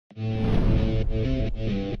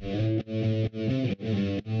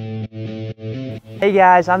Hey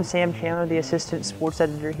guys, I'm Sam Chandler, the assistant sports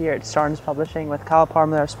editor here at Starnes Publishing with Kyle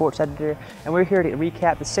Parmley, our sports editor, and we're here to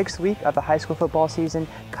recap the 6th week of the high school football season.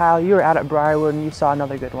 Kyle, you were out at Briarwood and you saw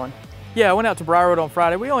another good one. Yeah, I went out to Briarwood on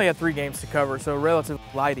Friday. We only had 3 games to cover, so a relatively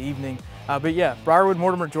light evening. But yeah, Briarwood,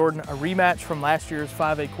 Mortimer Jordan, a rematch from last year's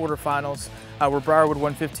 5A quarterfinals where Briarwood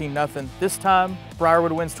won 15-0. This time,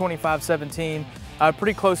 Briarwood wins 25-17. A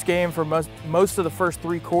pretty close game for most of the first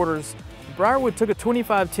 3 quarters. Briarwood took a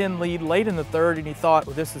 25-10 lead late in the 3rd, and he thought,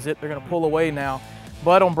 well, this is it, they're going to pull away now.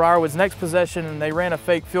 But on Briarwood's next possession, and they ran a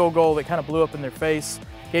fake field goal that kind of blew up in their face,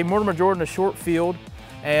 gave Mortimer Jordan a short field,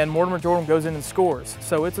 and Mortimer Jordan goes in and scores.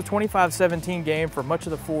 So it's a 25-17 game for much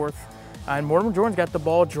of the 4th, and Mortimer Jordan's got the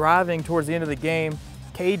ball driving towards the end of the game.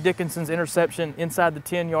 Cade Dickinson's interception inside the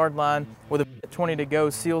 10-yard line with a 20 to go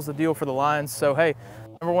seals the deal for the Lions. So hey,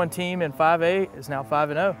 #1 team in 5A is now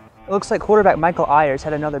 5-0. It looks like quarterback Michael Ayers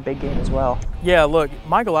had another big game as well. Yeah, look,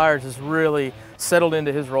 Michael Ayers has really settled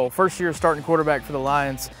into his role. First year starting quarterback for the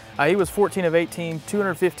Lions. He was 14 of 18,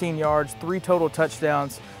 215 yards, 3 total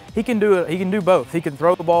touchdowns. He can do it. He can do both. He can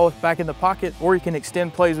throw the ball back in the pocket, or he can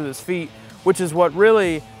extend plays with his feet, which is what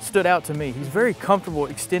really stood out to me. He's very comfortable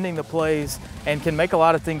extending the plays and can make a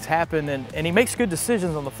lot of things happen, and he makes good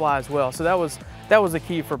decisions on the fly as well. So that was the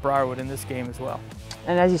key for Briarwood in this game as well.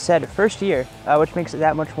 And as you said, first year, which makes it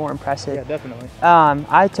that much more impressive. Yeah, definitely.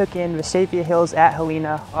 I took in Vestavia Hills at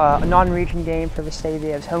Helena, a non-region game for Vestavia.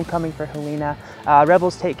 It was homecoming for Helena.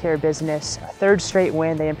 Rebels take care of business. A 3rd straight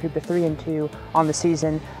win. They improved to 3-2 on the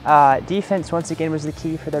season. Defense once again was the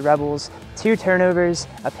key for the Rebels. 2 turnovers,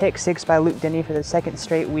 a pick 6 by Luke Denny for the 2nd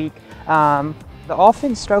straight week. The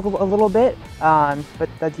offense struggled a little bit, but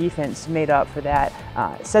the defense made up for that.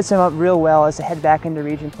 It sets them up real well as they head back into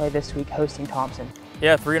region play this week, hosting Thompson.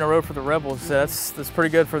 Yeah, 3 in a row for the Rebels. That's pretty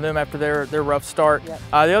good for them after their rough start. Yep.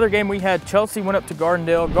 The other game we had, Chelsea went up to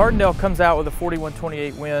Gardendale. Gardendale comes out with a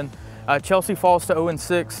 41-28 win. Chelsea falls to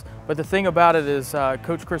 0-6, but the thing about it is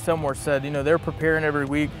Coach Chris Elmore said, you know, they're preparing every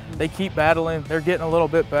week. They keep battling. They're getting a little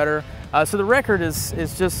bit better. So the record is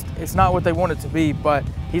just, it's not what they want it to be, but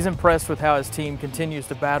he's impressed with how his team continues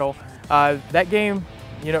to battle. That game,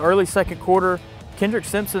 you know, early 2nd quarter, Kendrick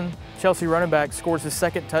Simpson, Chelsea running back, scores his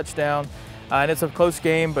 2nd touchdown. And it's a close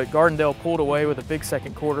game, but Gardendale pulled away with a big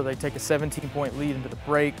 2nd quarter. They take a 17-point lead into the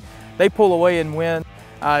break. They pull away and win.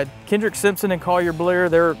 Kendrick Simpson and Collier Blair,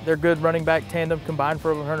 they're good running back tandem, combined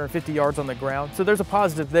for over 150 yards on the ground. So there's a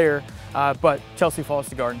positive there, but Chelsea falls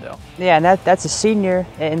to Gardendale. Yeah, and that's a senior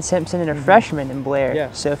in Simpson and a freshman in Blair.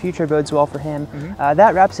 Yeah. So future bodes well for him.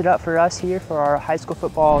 That wraps it up for us here for our high school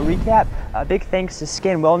football recap. Big thanks to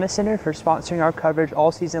Skin Wellness Center for sponsoring our coverage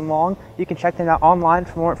all season long. You can check them out online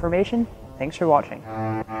for more information. Thanks for watching.